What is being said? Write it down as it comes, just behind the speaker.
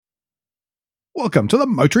Welcome to the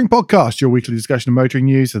Motoring Podcast, your weekly discussion of motoring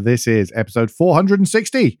news. So this is episode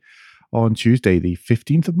 460 on Tuesday, the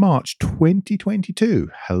 15th of March, 2022.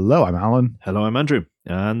 Hello, I'm Alan. Hello, I'm Andrew.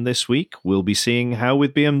 And this week we'll be seeing how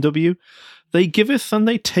with BMW they giveth and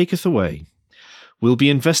they taketh away. We'll be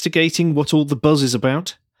investigating what all the buzz is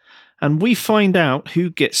about. And we find out who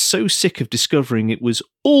gets so sick of discovering it was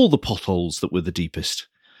all the potholes that were the deepest.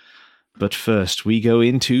 But first, we go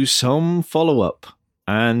into some follow-up.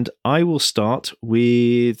 And I will start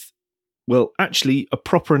with, well, actually, a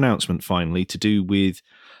proper announcement finally to do with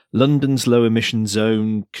London's low emission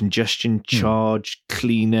zone, congestion charge,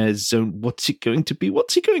 clean air zone. What's it going to be?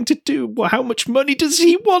 What's he going to do? How much money does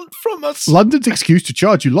he want from us? London's excuse to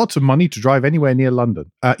charge you lots of money to drive anywhere near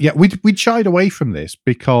London. We shied away from this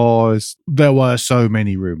because there were so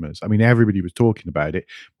many rumours. I mean, everybody was talking about it,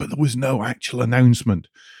 but there was no actual announcement.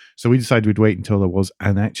 So we decided we'd wait until there was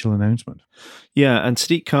an actual announcement. Yeah, and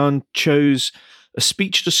Sadiq Khan chose a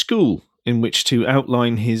speech at a school in which to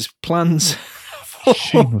outline his plans.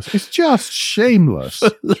 Shameless. It's just shameless.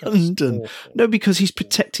 For London. No, because he's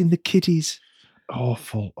protecting the kiddies.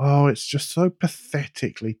 Awful. Oh, it's just so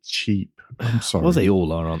pathetically cheap. I'm sorry. Well, they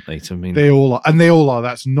all are, aren't they? I mean, they all are. And they all are.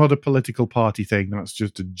 That's not a political party thing. That's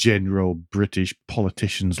just a general British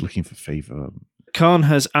politicians looking for favour. Khan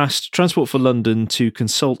has asked Transport for London to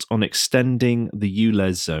consult on extending the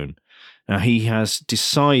ULEZ zone. Now, he has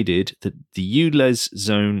decided that the ULEZ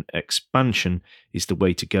zone expansion is the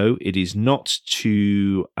way to go. It is not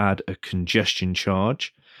to add a congestion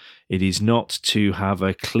charge. It is not to have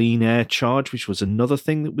a clean air charge, which was another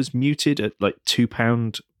thing that was muted at like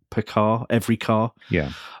 £2 per car, every car.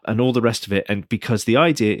 Yeah. And all the rest of it. And because the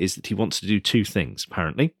idea is that he wants to do two things,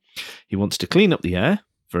 apparently. He wants to clean up the air.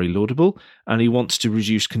 Very laudable, and he wants to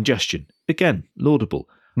reduce congestion. Again, laudable.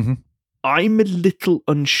 Mm-hmm. I'm a little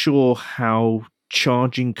unsure how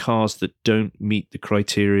charging cars that don't meet the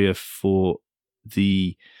criteria for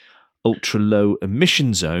the ultra-low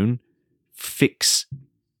emission zone fix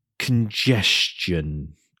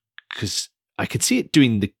congestion, because I could see it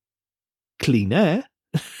doing the clean air.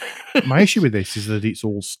 My issue with this is that it's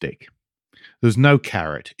all stick. There's no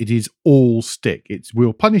carrot. It is all stick.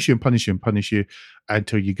 We'll punish you and punish you and punish you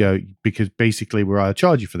until you go, because basically we'll either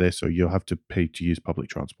charge you for this or you'll have to pay to use public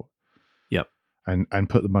transport. Yep. And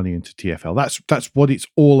put the money into TfL. That's what it's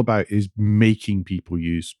all about, is making people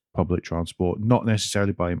use public transport, not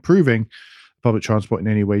necessarily by improving public transport in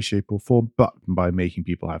any way, shape or form, but by making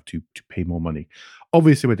people have to pay more money.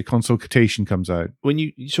 Obviously, when the consultation comes out. When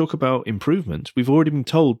you talk about improvement, we've already been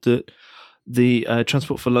told that the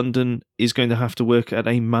Transport for London is going to have to work at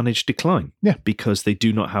a managed decline. Yeah. Because they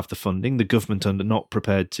do not have the funding. The government are not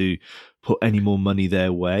prepared to put any more money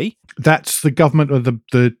their way. That's the government, or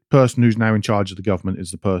the person who's now in charge of the government is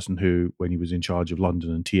the person who, when he was in charge of London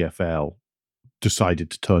and TfL, decided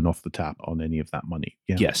to turn off the tap on any of that money.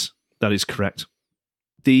 Yeah. Yes, that is correct.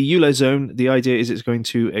 The ULEZ zone, the idea is it's going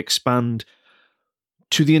to expand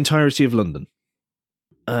to the entirety of London.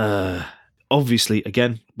 Obviously,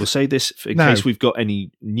 again, we'll say this in case we've got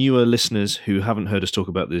any newer listeners who haven't heard us talk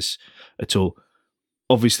about this at all.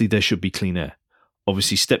 Obviously, there should be clean air.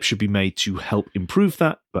 Obviously, steps should be made to help improve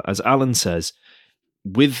that. But as Alan says,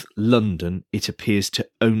 with London, it appears to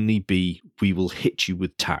only be, we will hit you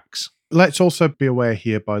with tax. Let's also be aware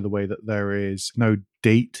here, by the way, that there is no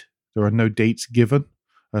date. There are no dates given.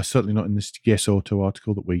 Certainly not in this Yes Auto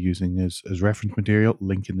article that we're using as reference material.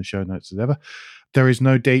 Link in the show notes as ever. There is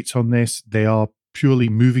no dates on this. They are purely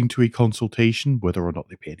moving to a consultation. Whether or not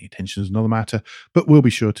they pay any attention is another matter. But we'll be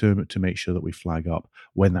sure to make sure that we flag up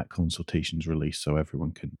when that consultation is released, so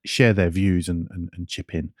everyone can share their views and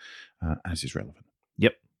chip in as is relevant.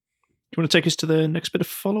 Yep. Do you want to take us to the next bit of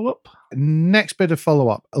follow-up? Next bit of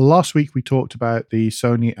follow-up. Last week we talked about the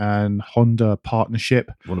Sony and Honda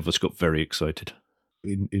partnership. One of us got very excited.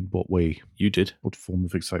 In what way? You did. What form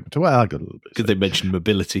of excitement? Well, I got a little bit. Because they mentioned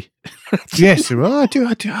mobility. Yes, well, I do.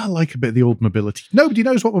 I like a bit of the old mobility. Nobody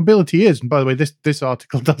knows what mobility is, and by the way, this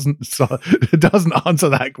article doesn't answer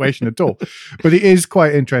that question at all. But it is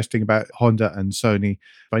quite interesting about Honda and Sony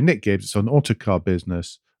by Nick Gibbs. It's on Autocar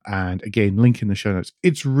Business, and again, link in the show notes.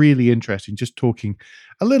 It's really interesting. Just talking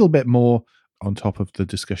a little bit more on top of the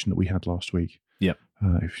discussion that we had last week. Yeah.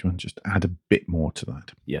 If you want to just add a bit more to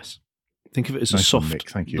that. Yes. Think of it as nice a soft Nick,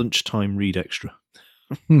 thank you. lunchtime read extra.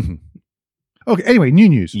 Okay, anyway, new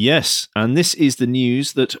news. Yes, and this is the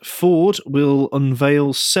news that Ford will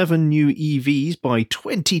unveil 7 new EVs by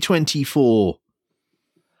 2024.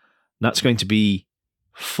 That's going to be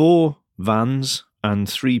 4 vans and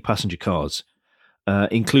 3 passenger cars,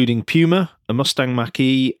 including Puma, a Mustang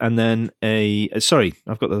Mach-E, and then sorry,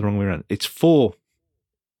 I've got that the wrong way around. It's 4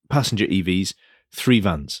 passenger EVs, 3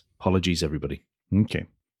 vans. Apologies, everybody. Okay.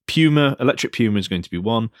 Puma, electric Puma is going to be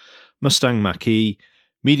 1. Mustang Mach-E,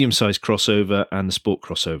 medium-sized crossover, and the sport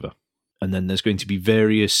crossover. And then there's going to be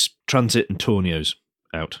various Transit and Tourneos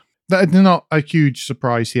out. They're not a huge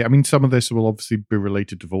surprise here. I mean, some of this will obviously be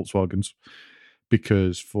related to Volkswagens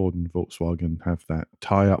because Ford and Volkswagen have that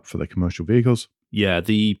tie-up for their commercial vehicles. Yeah,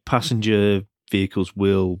 the passenger vehicles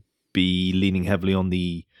will be leaning heavily on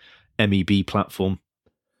the MEB platform.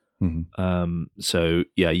 Mm-hmm. So,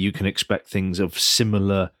 yeah, you can expect things of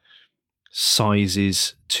similar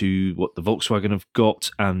sizes to what the Volkswagen have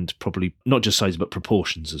got, and probably not just size, but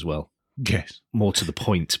proportions as well. Yes. More to the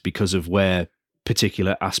point because of where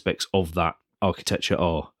particular aspects of that architecture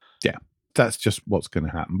are. Yeah, that's just what's going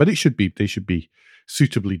to happen. But they should be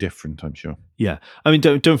suitably different, I'm sure. Yeah. I mean,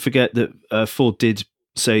 don't forget that Ford did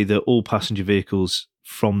say that all passenger vehicles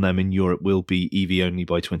from them in Europe will be EV only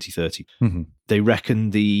by 2030. Mm-hmm. They reckon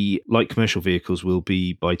the light commercial vehicles will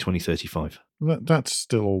be by 2035. That's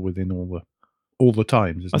still all within all the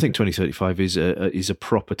times, isn't I think it? 2035 is a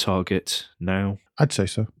proper target now. I'd say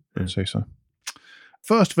so. Yeah. I'd say so.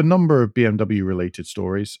 First of a number of BMW-related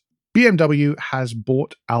stories, BMW has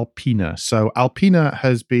bought Alpina. So Alpina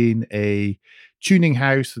has been a tuning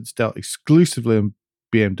house that's dealt exclusively on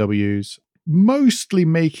BMWs, mostly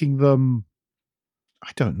making them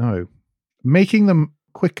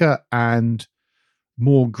quicker and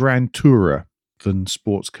more grand tourer than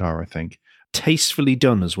sports car, I think. Tastefully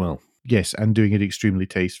done as well. Yes, and doing it extremely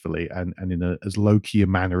tastefully and in as low-key a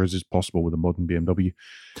manner as is possible with a modern BMW.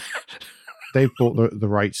 They've bought the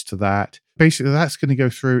rights to that. Basically, that's going to go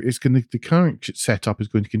through. The current setup is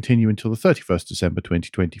going to continue until the 31st December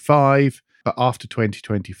 2025. But after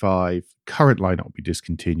 2025, current lineup will be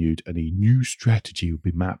discontinued and a new strategy will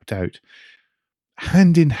be mapped out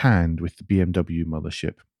hand in hand with the BMW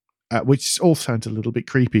mothership, which all sounds a little bit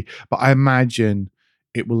creepy. But I imagine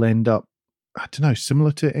it will end up, I don't know,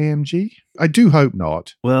 similar to AMG? I do hope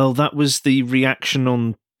not. Well, that was the reaction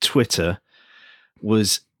on Twitter,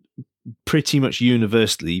 was pretty much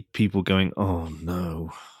universally people going, oh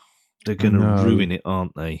no, they're going to ruin it,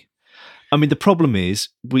 aren't they? I mean, the problem is,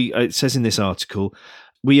 it says in this article,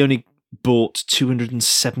 we only bought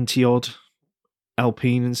 270 odd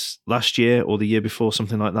Alpines last year or the year before,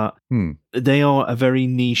 something like that. They are a very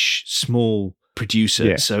niche, small producer.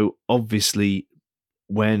 Yes. So obviously,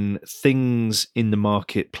 when things in the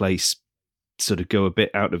marketplace sort of go a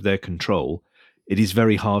bit out of their control, it is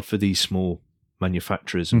very hard for these small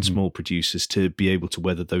manufacturers and small producers to be able to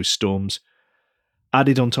weather those storms.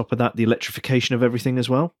 Added on top of that, the electrification of everything as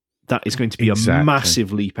well. That is going to be a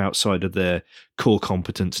massive leap outside of their core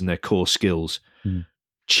competence and their core skills.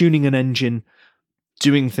 Tuning an engine,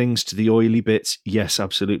 doing things to the oily bits, yes,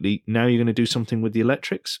 absolutely. Now you're going to do something with the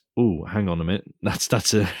electrics? Oh, hang on a minute.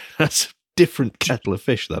 That's a different kettle of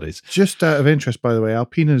fish, that is. Just out of interest, by the way,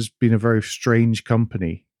 Alpina's been a very strange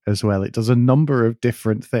company as well. It does a number of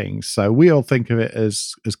different things. So we all think of it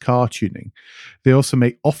as car tuning. They also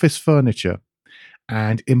make office furniture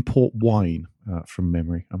and import wine from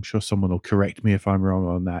memory. I'm sure someone will correct me if I'm wrong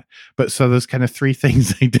on that. But so there's kind of 3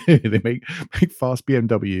 things they do. They make fast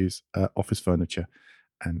BMWs, office furniture,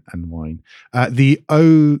 and wine. The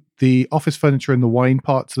office furniture and the wine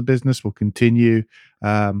parts of the business will continue,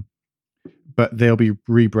 but they'll be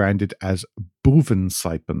rebranded as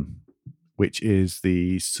Bovensiepen, which is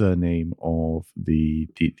the surname of the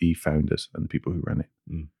founders and the people who run it.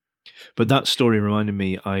 But that story reminded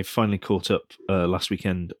me, I finally caught up last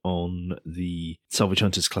weekend on the Salvage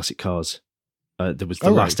Hunters Classic Cars. There was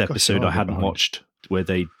the last episode I hadn't watched where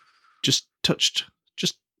they just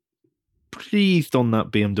breathed on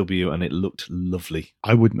that BMW and it looked lovely.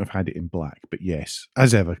 I wouldn't have had it in black, but yes,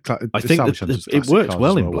 as ever. I think it worked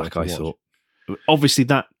well in black, I thought. Obviously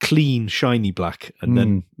that clean, shiny black, and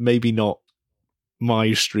then maybe not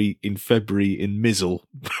my street in February in Mizzle.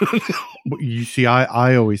 You see,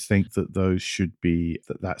 I always think that those should be,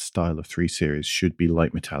 that style of 3 Series should be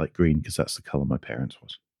light metallic green because that's the colour my parents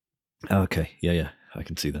was. Okay, yeah, I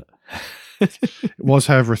can see that. It was,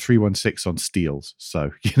 however, a 316 on steels,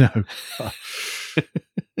 so, you know.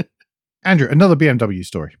 Andrew, another BMW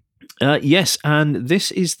story. Yes, and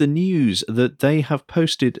this is the news that they have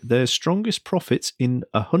posted their strongest profits in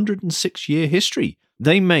 106-year history.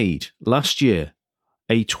 They made, last year,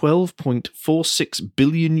 a 12.46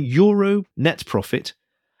 billion euro net profit,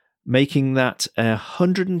 making that a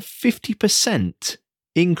 150%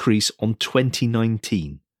 increase on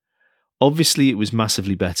 2019. Obviously, it was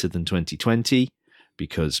massively better than 2020,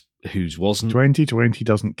 because whose wasn't? 2020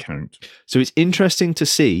 doesn't count. So it's interesting to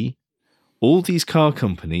see all these car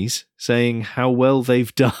companies saying how well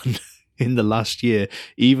they've done in the last year,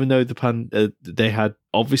 even though they had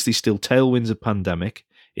obviously still tailwinds of pandemic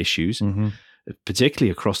issues,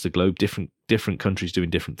 particularly across the globe, different countries doing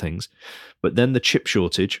different things. But then the chip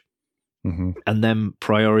shortage, and them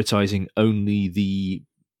prioritizing only the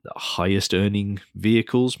highest earning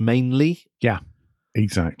vehicles mainly. Yeah,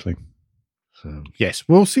 exactly. So yes,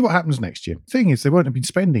 we'll see what happens next year. Thing is, they won't have been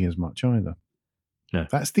spending as much either. No,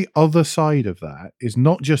 that's the other side of that. Is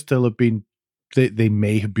not just they'll have been, they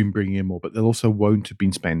may have been bringing in more, but they'll also won't have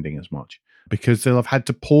been spending as much because they'll have had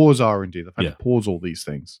to pause R&D. They've had to pause all these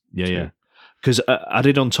things. Yeah. Because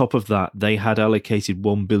added on top of that, they had allocated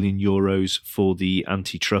 €1 billion for the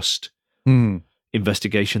antitrust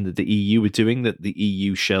investigation that the EU were doing, that the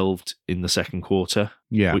EU shelved in the second quarter.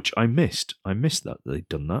 Yeah, which I missed. I missed that they'd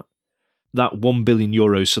done that. That €1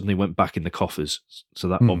 billion suddenly went back in the coffers, so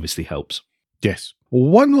that obviously helps. Yes.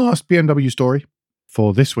 One last BMW story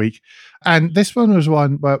for this week. And this one was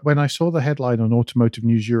one where when I saw the headline on Automotive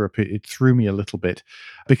News Europe, it threw me a little bit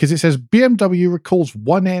because it says BMW recalls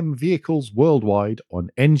 1M vehicles worldwide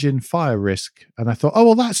on engine fire risk. And I thought, oh,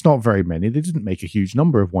 well, that's not very many. They didn't make a huge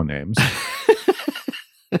number of 1Ms.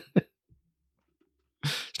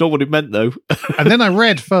 It's not what it meant, though. And then I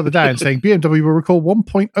read further down saying BMW will recall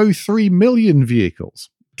 1.03 million vehicles.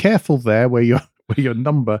 Careful there where your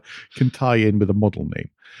number can tie in with a model name.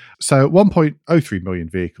 So 1.03 million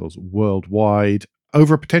vehicles worldwide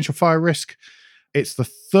over a potential fire risk. It's the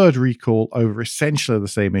third recall over essentially the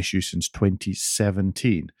same issue since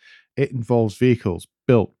 2017. It involves vehicles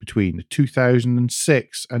built between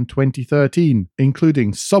 2006 and 2013,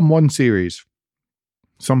 including some 1 Series,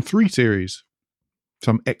 some 3 Series,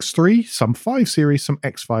 some X3, some 5 Series, some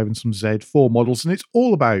X5, and some Z4 models. And it's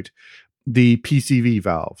all about the PCV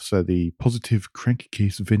valve, so the positive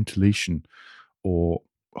crankcase ventilation or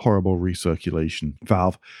horrible recirculation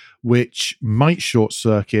valve, which might short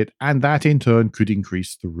circuit, and that in turn could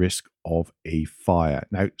increase the risk of a fire.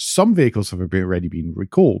 Now, some vehicles have already been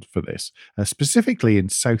recalled for this, specifically in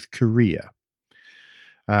South Korea,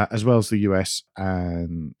 as well as the US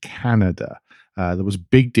and Canada. There was a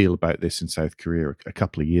big deal about this in South Korea a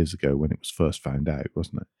couple of years ago when it was first found out,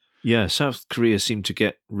 wasn't it? Yeah, South Korea seemed to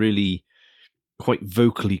get really quite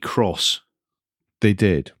vocally cross. They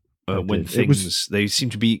did. They seem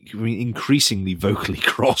to be increasingly vocally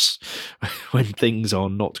cross when things are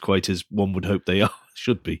not quite as one would hope they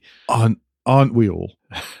should be. Aren't we all?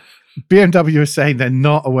 BMW is saying they're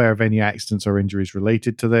not aware of any accidents or injuries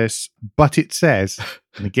related to this, but it says,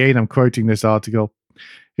 and again I'm quoting this article,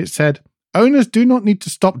 it said, owners do not need to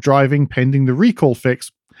stop driving pending the recall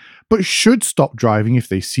fix, but should stop driving if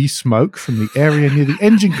they see smoke from the area near the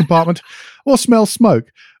engine compartment or smell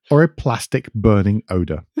smoke or a plastic burning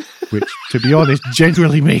odor, which, to be honest,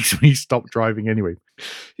 generally makes me stop driving anyway.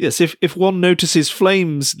 Yes, if one notices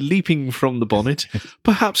flames leaping from the bonnet,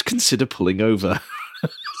 perhaps consider pulling over.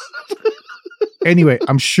 Anyway,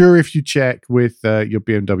 I'm sure if you check with your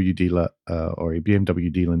BMW dealer or a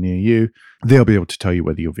BMW dealer near you, they'll be able to tell you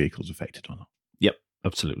whether your vehicle's affected or not. Yep,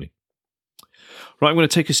 absolutely. Right, I'm going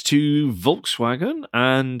to take us to Volkswagen,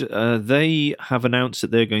 and they have announced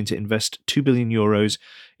that they're going to invest €2 billion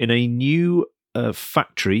in a new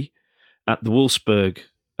factory at the Wolfsburg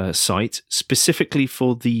site, specifically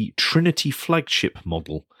for the Trinity flagship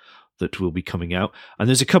model that will be coming out. And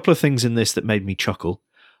there's a couple of things in this that made me chuckle,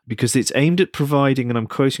 because it's aimed at providing, and I'm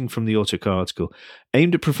quoting from the Autocar article,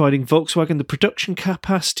 aimed at providing Volkswagen the production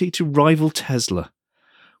capacity to rival Tesla,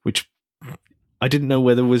 which I didn't know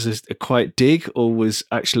whether it was a quiet dig or was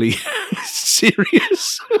actually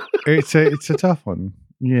serious. It's a tough one.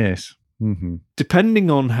 Yes. Mm-hmm. Depending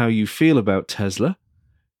on how you feel about Tesla,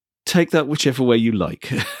 take that whichever way you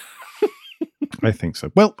like. I think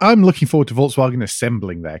so. Well, I'm looking forward to Volkswagen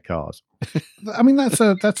assembling their cars. I mean, that's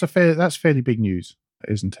fairly big news,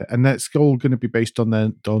 isn't it? And that's all going to be based on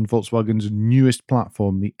Volkswagen's newest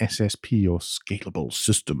platform, the SSP, or Scalable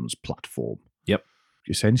Systems Platform. Yep.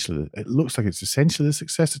 Essentially, it looks like it's essentially the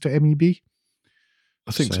successor to MEB.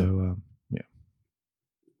 I think so. Yeah.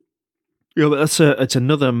 Yeah, but it's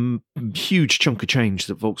another huge chunk of change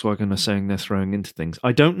that Volkswagen are saying they're throwing into things.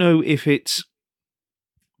 I don't know if it's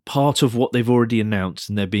part of what they've already announced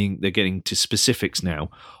and they're getting to specifics now,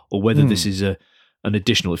 or whether this is an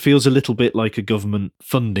additional. It feels a little bit like a government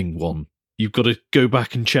funding one. You've got to go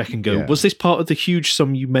back and check and go, was this part of the huge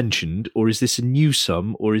sum you mentioned, or is this a new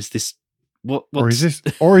sum, or is this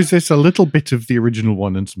or is this a little bit of the original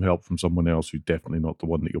one and some help from someone else who's definitely not the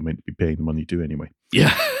one that you're meant to be paying the money to anyway?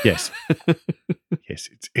 Yeah. Yes. Yes.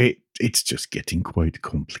 It's just getting quite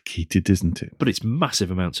complicated, isn't it? But it's massive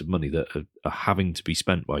amounts of money that are having to be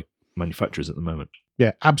spent by manufacturers at the moment.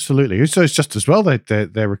 Yeah, absolutely. So it's just as well that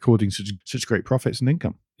they're recording such great profits and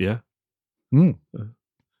income. Yeah. Mm.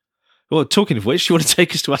 Well, talking of which, you want to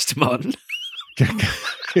take us to Aston Martin?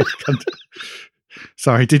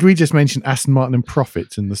 Sorry, did we just mention Aston Martin and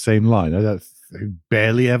profits in the same line? It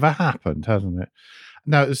barely ever happened, hasn't it?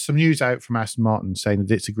 Now, there's some news out from Aston Martin saying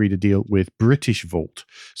that it's agreed a deal with British Volt.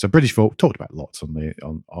 So British Volt, talked about lots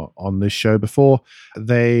on this show before.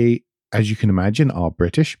 They, as you can imagine, are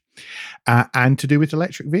British and to do with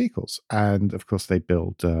electric vehicles. And of course, they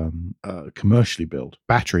build commercially build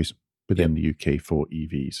batteries within the UK for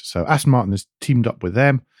EVs. So Aston Martin has teamed up with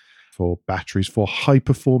them for batteries for high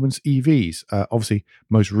performance EVs. Obviously,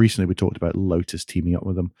 most recently we talked about Lotus teaming up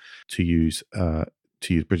with them to use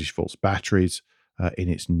British Volt's batteries in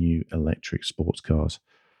its new electric sports cars.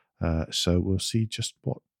 So we'll see just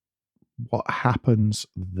what happens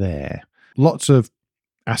there. Lots of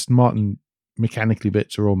Aston Martin mechanically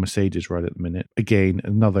bits are all Mercedes right at the minute. Again,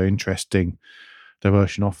 another interesting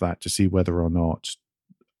diversion off that to see whether or not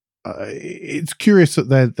it's curious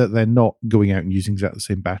that they're not going out and using exactly the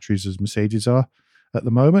same batteries as Mercedes are at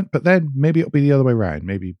the moment. But then maybe it'll be the other way around.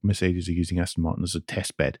 Maybe Mercedes are using Aston Martin as a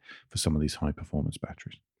test bed for some of these high performance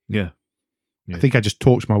batteries. Yeah. I think I just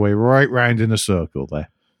talked my way right round in a circle there.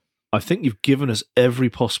 I think you've given us every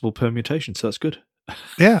possible permutation, so that's good.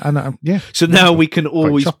 Yeah, and yeah. So now we can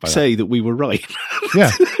always say that we were right.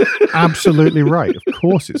 Yeah, absolutely right. Of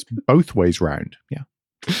course, it's both ways round. Yeah.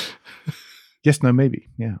 Yes, no, maybe.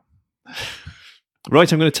 Yeah.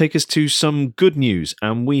 Right, I'm going to take us to some good news,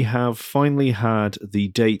 and we have finally had the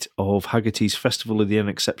date of Hagerty's Festival of the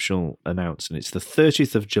Unexceptional announced, and it's the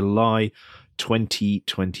 30th of July,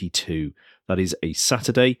 2022. That is a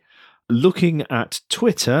Saturday. Looking at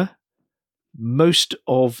Twitter, most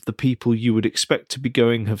of the people you would expect to be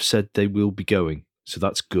going have said they will be going, so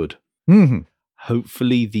that's good. Mm-hmm.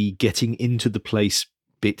 Hopefully the getting into the place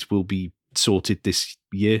bit will be sorted this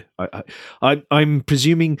year. I'm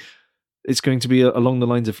presuming it's going to be along the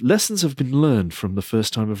lines of lessons have been learned from the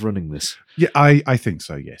first time of running this. Yeah, I think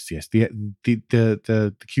so. Yes.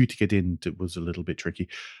 The queue to get in was a little bit tricky,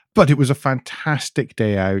 but it was a fantastic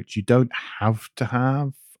day out. You don't have to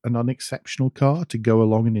have an unexceptional car to go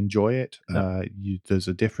along and enjoy it. No. There's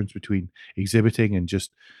a difference between exhibiting and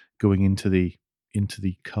just going into the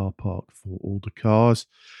car park for all the cars,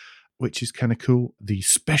 which is kind of cool. The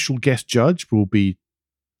special guest judge will be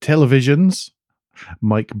Television's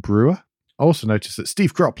Mike Brewer. I also noticed that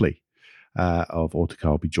Steve Cropley of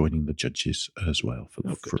Autocar will be joining the judges as well for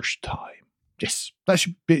the first time. Yes,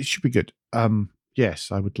 it should be good.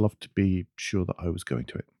 Yes, I would love to be sure that I was going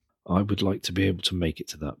to it. I would like to be able to make it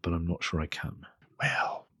to that, but I'm not sure I can.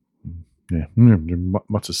 Well, yeah, there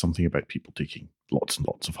mutters something about people taking lots and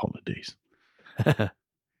lots of holidays.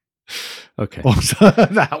 Okay. Also,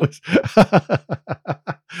 that was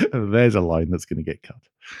there's a line that's going to get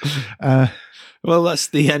cut. Well, that's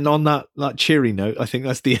the end on that cheery note. I think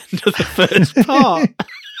that's the end of the first part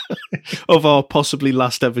of our possibly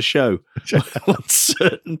last ever show. When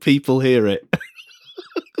certain people hear it.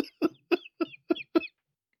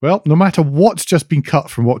 Well, no matter what's just been cut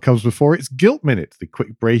from what comes before, it's Guilt Minute, the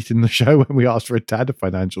quick break in the show when we ask for a tad of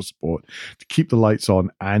financial support to keep the lights on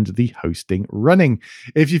and the hosting running.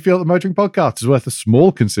 If you feel the Motoring Podcast is worth a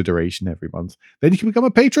small consideration every month, then you can become a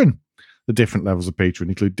patron. The different levels of patron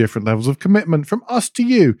include different levels of commitment from us to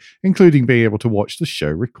you, including being able to watch the show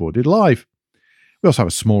recorded live. We also have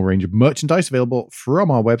a small range of merchandise available from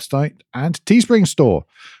our website and Teespring store,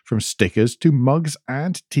 from stickers to mugs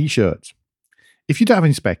and t-shirts. If you don't have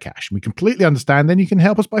any spare cash, and we completely understand, then you can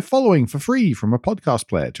help us by following for free from a podcast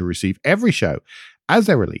player to receive every show as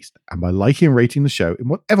they're released, and by liking and rating the show in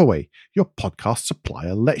whatever way your podcast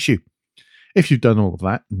supplier lets you. If you've done all of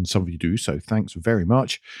that, and some of you do, so thanks very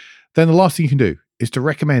much, then the last thing you can do is to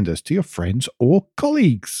recommend us to your friends or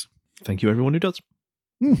colleagues. Thank you, everyone who does.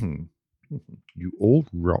 Mm-hmm. You all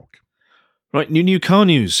rock. Right, new car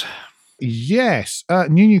news. Yes,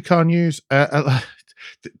 new car news.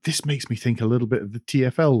 This makes me think a little bit of the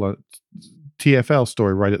TfL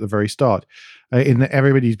story right at the very start, in that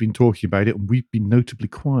everybody's been talking about it and we've been notably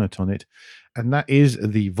quiet on it, and that is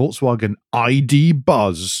the Volkswagen ID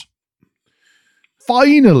Buzz.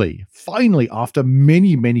 Finally, after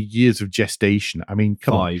many years of gestation. I mean,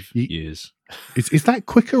 come 5 years. Is that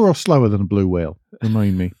quicker or slower than a Blue Whale?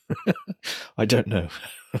 Remind me. I don't know.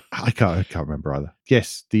 I can't remember either.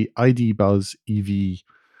 Yes, the ID Buzz EV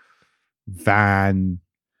van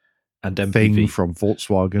and MPV thing from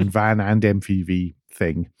Volkswagen, van and MPV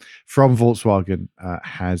thing from Volkswagen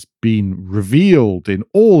has been revealed in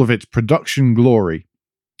all of its production glory.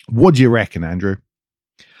 What do you reckon, Andrew?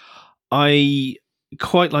 I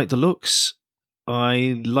quite like the looks.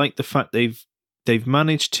 I like the fact they've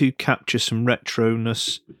managed to capture some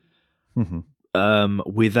retroness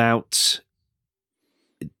without.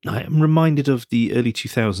 I am reminded of the early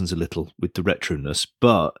 2000s a little with the retroness,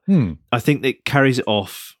 but I think it carries it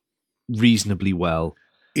off reasonably well.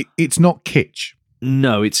 It's not kitsch.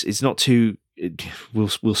 No, it's not too.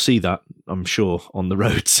 We'll see that, I'm sure, on the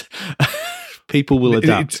roads. People will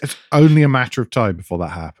adapt. It's only a matter of time before that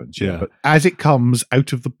happens. Yeah, but as it comes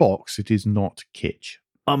out of the box, it is not kitsch.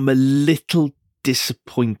 I'm a little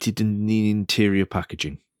disappointed in the interior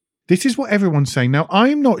packaging. This is what everyone's saying. Now,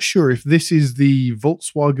 I'm not sure if this is the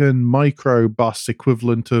Volkswagen microbus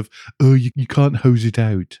equivalent of, you can't hose it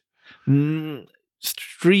out. About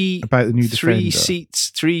the new three Defender. Seats,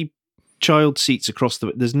 3 child seats across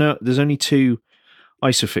the. There's only 2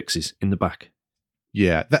 ISOFIXes in the back.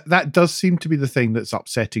 Yeah, that does seem to be the thing that's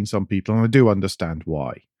upsetting some people, and I do understand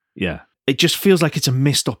why. Yeah, it just feels like it's a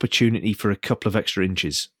missed opportunity for a couple of extra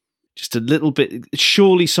inches. Just a little bit.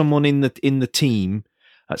 Surely someone in the team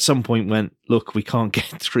at some point went, look, we can't get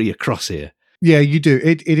 3 across here. Yeah, you do.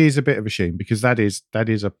 It is a bit of a shame because that is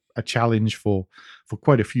a challenge for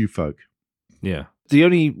quite a few folk. Yeah. The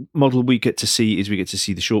only model we get to see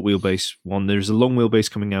the short wheelbase one. There's a long wheelbase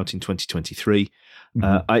coming out in 2023.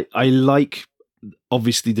 I like,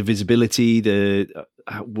 obviously, the visibility,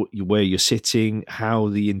 where you're sitting, how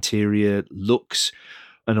the interior looks,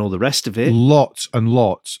 and all the rest of it. Lots and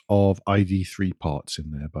lots of ID3 parts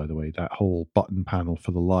in there, by the way. That whole button panel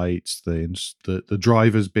for the lights, the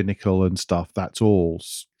driver's binnacle and stuff, that's all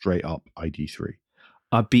straight up ID3.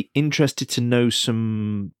 I'd be interested to know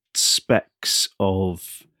some specs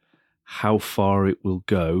of how far it will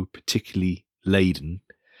go, particularly laden,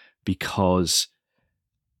 because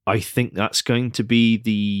I think that's going to be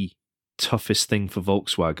the toughest thing for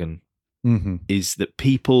Volkswagen, is that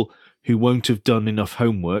people who won't have done enough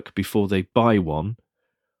homework before they buy one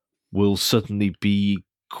will suddenly be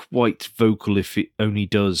quite vocal if it only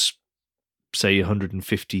does, say,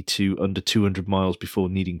 150 to under 200 miles before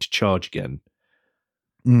needing to charge again.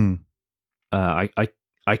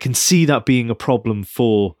 I can see that being a problem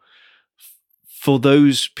for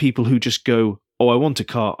those people who just go, oh, I want a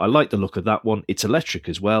car, I like the look of that one, it's electric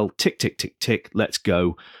as well, tick, tick, tick, tick, let's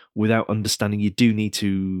go, without understanding you do need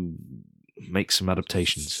to make some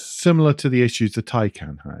adaptations. Similar to the issues the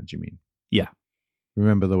Taycan had, you mean? Yeah.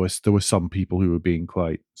 Remember, there were some people who were being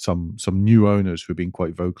quite, some new owners who were being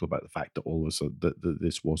quite vocal about the fact that all of a sudden that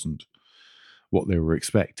this wasn't what they were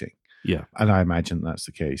expecting. Yeah. And I imagine that's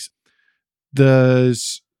the case.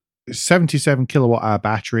 There's 77 kilowatt hour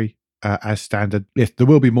battery as standard. Yes, there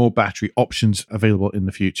will be more battery options available in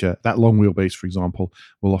the future. That long wheelbase, for example,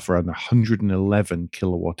 will offer an 111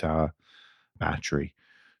 kilowatt hour battery.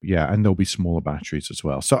 Yeah, and there'll be smaller batteries as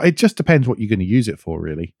well. So it just depends what you're going to use it for,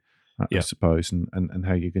 really. I suppose, and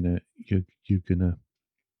how you're gonna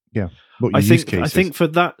what your use case is. I think for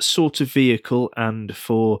that sort of vehicle, and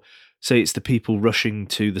for, say, it's the people rushing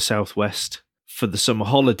to the southwest for the summer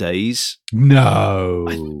holidays.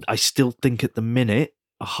 No, I still think at the minute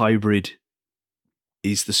a hybrid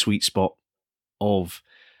is the sweet spot of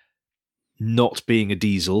not being a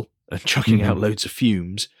diesel and chucking out loads of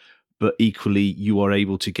fumes, but equally you are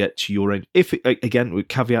able to get to your end. If it, again, with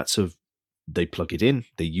caveats of they plug it in,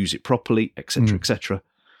 they use it properly, etc., etc.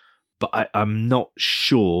 But I'm not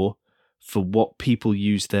sure for what people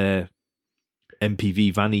use their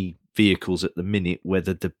MPV vanny vehicles at the minute,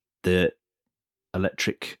 whether the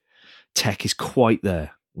electric tech is quite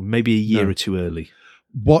there. Maybe a year or two early.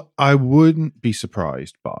 What I wouldn't be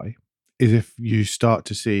surprised by is if you start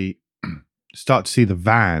to see the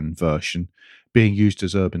van version being used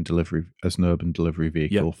as an urban delivery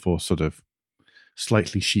vehicle for sort of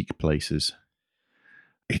slightly chic places.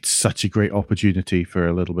 It's such a great opportunity for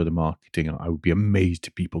a little bit of marketing. I would be amazed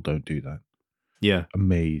if people don't do that. Yeah.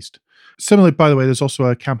 Amazed. Similarly, by the way, there's also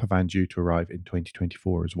a camper van due to arrive in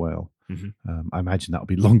 2024 as well. I imagine that'll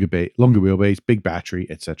be longer wheelbase, big battery,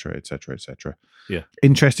 etc., etc., etc. Yeah.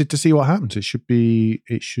 Interested to see what happens. It should be.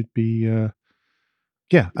 I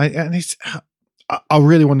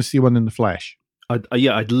really want to see one in the flesh.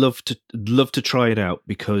 I'd love to try it out,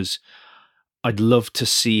 because I'd love to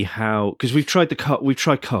see how, because we've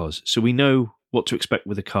tried cars, so we know what to expect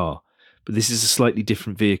with a car, but this is a slightly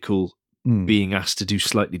different vehicle being asked to do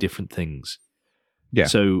slightly different things. Yeah.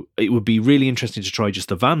 So it would be really interesting to try just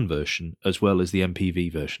the van version as well as the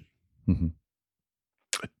MPV version.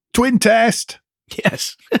 Twin test.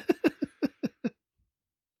 Yes.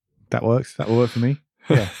 That works. That will work for me.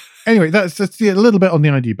 Yeah. Anyway, that's a little bit on the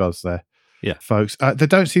ID Buzz there. Yeah, folks. There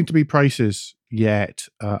don't seem to be prices yet.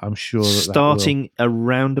 I'm sure starting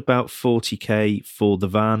around about 40k for the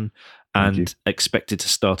van, Thank you. and expected to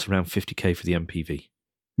start around 50k for the MPV.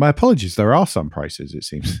 My apologies. There are some prices, it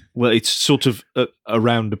seems. Well, it's sort of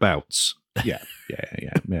around abouts. Yeah.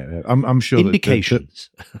 I'm sure Indications.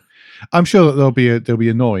 I'm sure that there'll be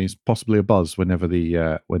a noise, possibly a buzz, whenever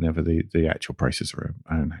the actual prices are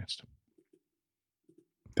announced.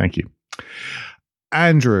 Thank you,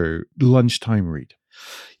 Andrew. Lunchtime read.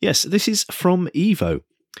 Yes, this is from Evo.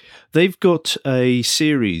 They've got a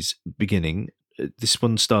series beginning. This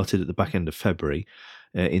one started at the back end of February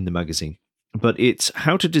in the magazine, but it's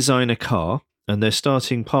how to design a car. And they're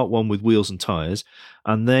starting part 1 with wheels and tyres.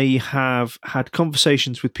 And they have had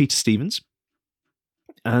conversations with Peter Stevens.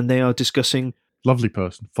 And they are discussing... Lovely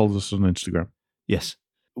person. Follows us on Instagram. Yes.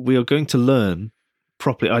 We are going to learn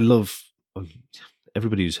properly. I love...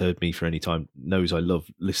 Everybody who's heard me for any time knows I love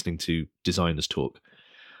listening to designers talk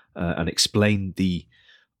and explain the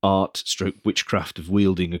art/witchcraft of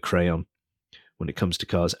wielding a crayon when it comes to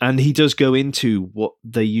cars. And he does go into what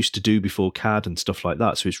they used to do before CAD and stuff like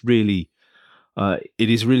that. So it's really... it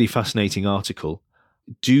is a really fascinating article.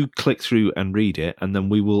 Do click through and read it, and then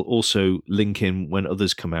we will also link in when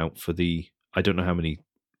others come out for the... I don't know how many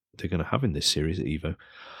they're going to have in this series at Evo,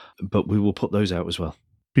 but we will put those out as well.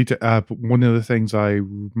 Peter, one of the things I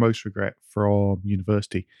most regret from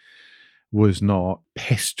university was not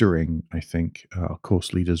pestering, I think, our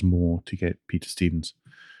course leaders more to get Peter Stevens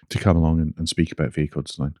to come along and speak about vehicle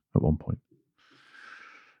design at one point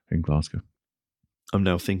in Glasgow. I'm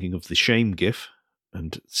now thinking of the shame gif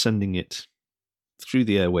and sending it through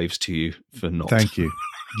the airwaves to you for not. Thank you.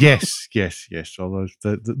 Yes. All those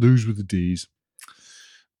were the D's.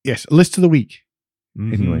 Yes, list of the week.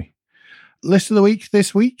 Mm-hmm. Anyway, list of the week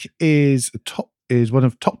this week is one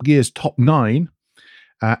of Top Gear's top 9,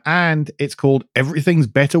 and it's called "Everything's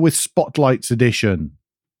Better with Spotlights Edition."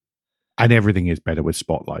 And everything is better with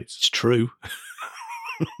spotlights. It's true.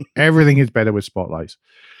 Everything is better with spotlights.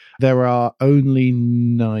 There are only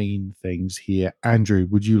 9 things here. Andrew,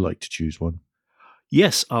 would you like to choose one?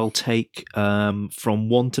 Yes, I'll take from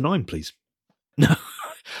 1 to 9, please. No,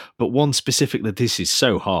 but one specifically. This is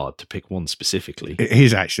so hard to pick one specifically. It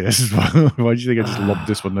is actually. This is why do you think I just lobbed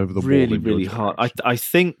this one over the wall? Really hard. I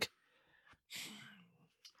think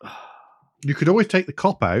you could always take the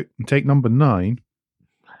cop out and take number 9.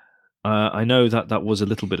 I know that was a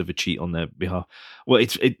little bit of a cheat on their behalf. Well,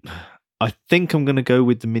 I think I'm going to go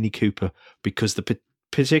with the Mini Cooper because the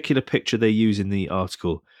particular picture they use in the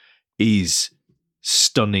article is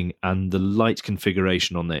stunning, and the light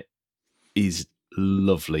configuration on it is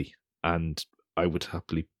lovely, and I would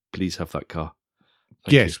happily please have that car.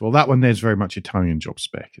 Thank you. Well, that one there's very much Italian job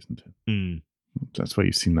spec, isn't it? Mm. That's where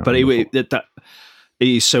you've seen that. But it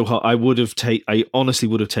is so hard. I honestly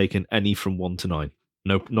would have taken any from 1 to 9.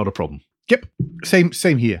 No, not a problem. Yep,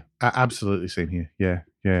 same here. Absolutely same here. Yeah.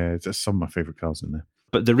 There's some of my favorite cars in there.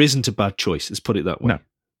 But there isn't a bad choice. Let's put it that way.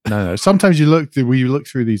 No. Sometimes you look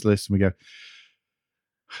through these lists and we go,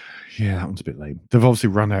 yeah, that one's a bit lame. They've obviously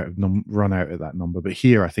run out at that number, but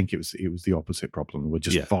here I think it was the opposite problem. There were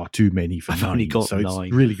just far too many for 9. Only got so 9.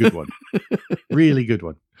 It's a really good one. Really good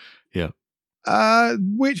one. Yeah.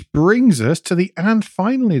 Which brings us to the and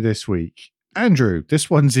finally this week. Andrew, this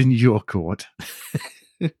one's in your court.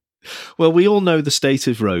 Well, we all know the state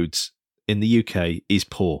of roads in the UK is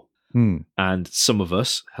poor. And some of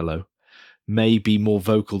us, may be more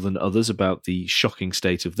vocal than others about the shocking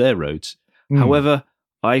state of their roads. However,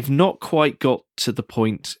 I've not quite got to the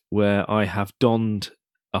point where I have donned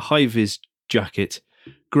a high-vis jacket,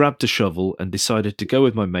 grabbed a shovel, and decided to go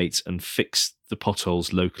with my mates and fix the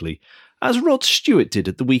potholes locally, as Rod Stewart did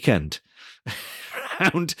at the weekend,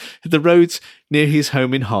 around the roads near his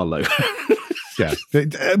home in Harlow. Yeah,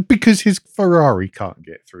 because his Ferrari can't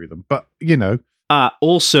get through them. But,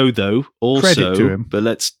 Also, credit to him. But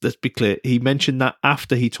let's be clear. He mentioned that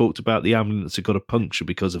after he talked about the ambulance had got a puncture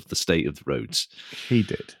because of the state of the roads. He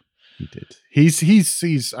did.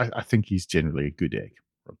 He's. I think he's generally a good egg.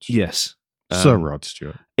 Rod Stewart. Yes, Sir Rod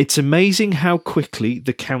Stewart. It's amazing how quickly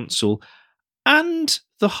the council and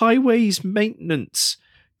the highways maintenance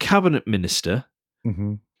cabinet minister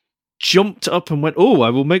jumped up and went, "Oh, I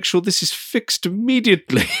will make sure this is fixed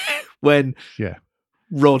immediately." When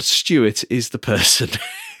Rod Stewart is the person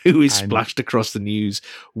who is splashed across the news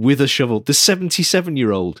with a shovel. The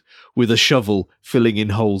 77-year-old with a shovel filling in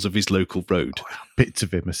holes of his local road. Bits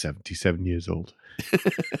of him are 77 years old.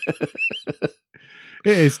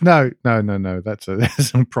 It is. No. That's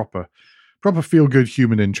a proper feel-good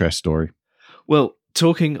human interest story. Well,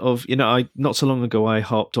 talking of, not so long ago I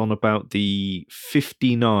harped on about the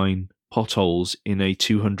 59 potholes in a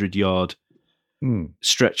 200-yard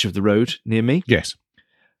stretch of the road near me. Yes.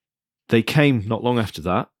 They came not long after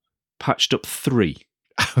that. patched up 3.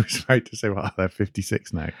 I was about to say, well, they're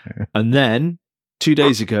 56 now. And then 2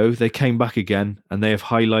 days ago, they came back again and they have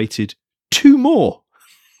highlighted 2 more.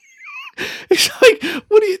 It's like,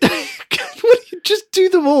 what do you just do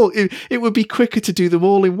them all? It would be quicker to do them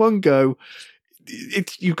all in one go.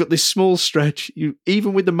 You've got this small stretch.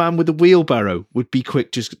 Even with the man with the wheelbarrow would be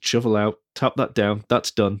quick. Just shovel out, tap that down.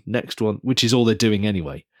 That's done. Next one, which is all they're doing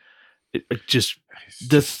anyway.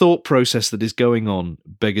 The thought process that is going on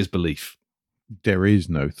beggars belief. There is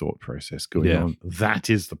no thought process going on. That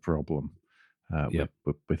is the problem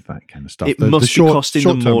with that kind of stuff. It must be costing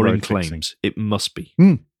them more in claims. It must be.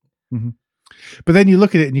 Mm-hmm. But then you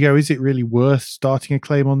look at it and you go, is it really worth starting a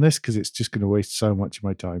claim on this? Because it's just going to waste so much of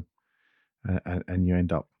my time. And you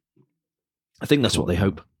end up. I think that's what they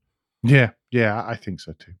hope. Yeah, I think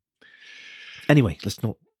so too. Anyway,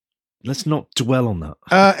 let's not dwell on that.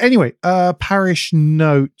 Anyway, parish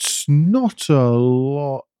notes, not a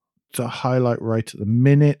lot to highlight right at the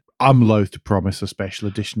minute. I'm loath to promise a special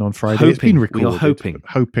edition on Friday. It's been recorded. We are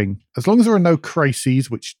hoping. As long as there are no crises,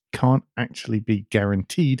 which can't actually be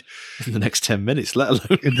guaranteed. In the next 10 minutes, let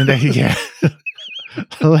alone.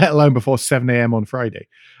 Let alone before 7 a.m. on Friday.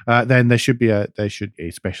 Then there should be a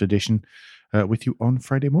special edition with you on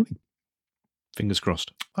Friday morning. Fingers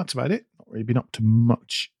crossed. That's about it. Not really been up to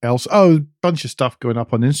much else. Oh, a bunch of stuff going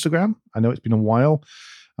up on Instagram. I know it's been a while.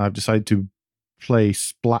 I've decided to play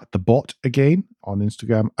Splat the Bot again on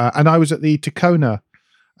Instagram. And I was at the Tacona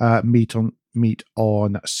meet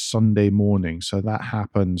on Sunday morning. So that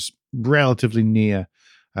happens relatively near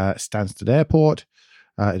Stansted Airport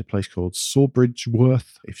at a place called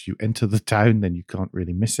Sawbridgeworth. If you enter the town, then you can't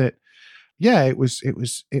really miss it. Yeah, it was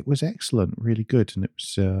excellent, really good. And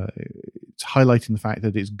it's highlighting the fact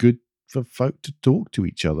that it's good for folk to talk to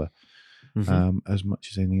each other as much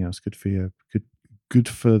as anything else. Good for you. Good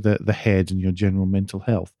for the head and your general mental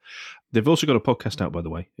health. They've also got a podcast out, by the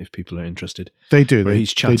way, if people are interested. They do. Where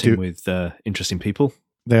he's chatting with interesting people.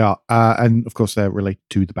 They are. And of course, they're related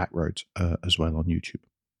to the Backroads as well on YouTube.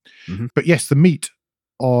 Mm-hmm. But yes, the meet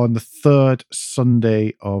on the third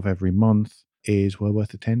Sunday of every month is well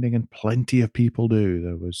worth attending, and plenty of people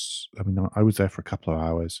do. I was there for a couple of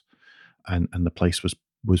hours and the place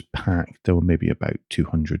was packed. There were maybe about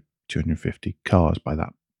 200, 250 cars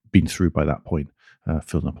been through by that point.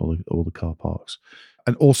 Filling up all the car parks.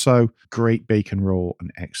 And also great bacon roll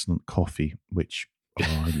and excellent coffee, which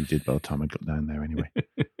I needed by the time I got down there anyway.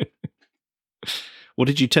 What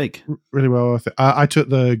did you take? Really well worth it. I took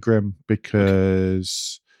the Grim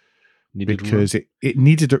because it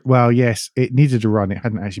needed it needed a run. It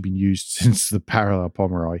hadn't actually been used since the Parallel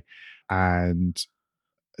Pomeroy. And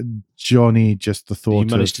Johnny, just the thought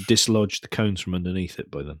you managed to dislodge the cones from underneath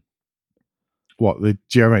it by then. What, the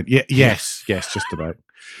German? Yeah, yes, just about.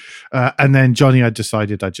 And then Johnny had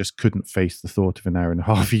decided I just couldn't face the thought of an hour and a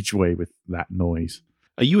half each way with that noise.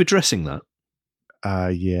 Are you addressing that?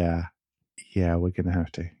 Yeah, we're going to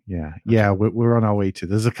have to. Yeah, okay. Yeah, we're on our way to.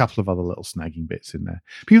 There's a couple of other little snagging bits in there.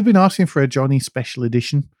 People have been asking for a Johnny special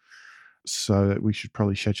edition, so we should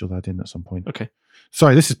probably schedule that in at some point. Okay.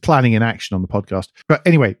 Sorry, this is planning in action on the podcast. But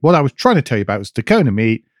anyway, what I was trying to tell you about was Tacona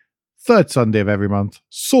Meet. Third Sunday of every month,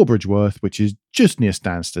 Sawbridgeworth, which is just near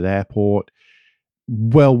Stansted Airport.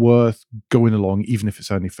 Well worth going along, even if it's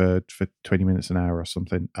only for 20 minutes an hour or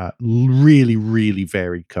something. Really, really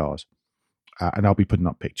varied cars. And I'll be putting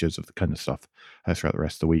up pictures of the kind of stuff throughout the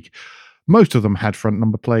rest of the week. Most of them had front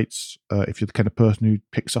number plates, if you're the kind of person who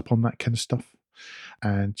picks up on that kind of stuff.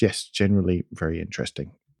 And yes, generally very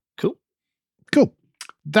interesting. Cool.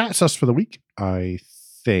 That's us for the week, I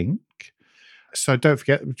think. So don't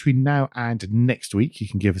forget, between now and next week, you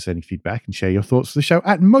can give us any feedback and share your thoughts for the show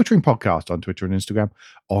at Motoring Podcast on Twitter and Instagram,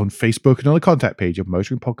 on Facebook, and on the contact page of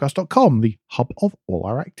motoringpodcast.com, the hub of all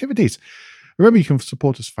our activities. Remember, you can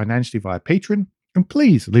support us financially via Patreon, and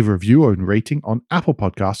please leave a review or a rating on Apple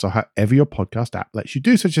Podcasts or however your podcast app lets you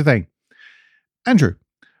do such a thing. Andrew,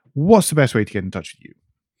 what's the best way to get in touch with you?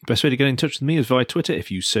 Best way to get in touch with me is via Twitter. If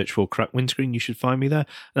you search for Crack Windscreen, you should find me there.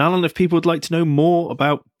 And Alan, if people would like to know more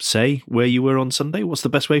about, say, where you were on Sunday, what's the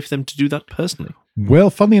best way for them to do that personally? Well,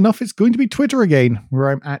 funnily enough, it's going to be Twitter again, where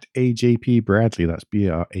I'm at AJP Bradley. That's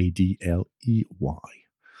BRADLEY.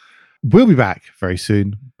 We'll be back very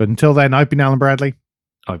soon. But until then, I've been Alan Bradley.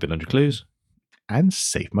 I've been Andrew Clues. And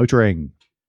safe motoring.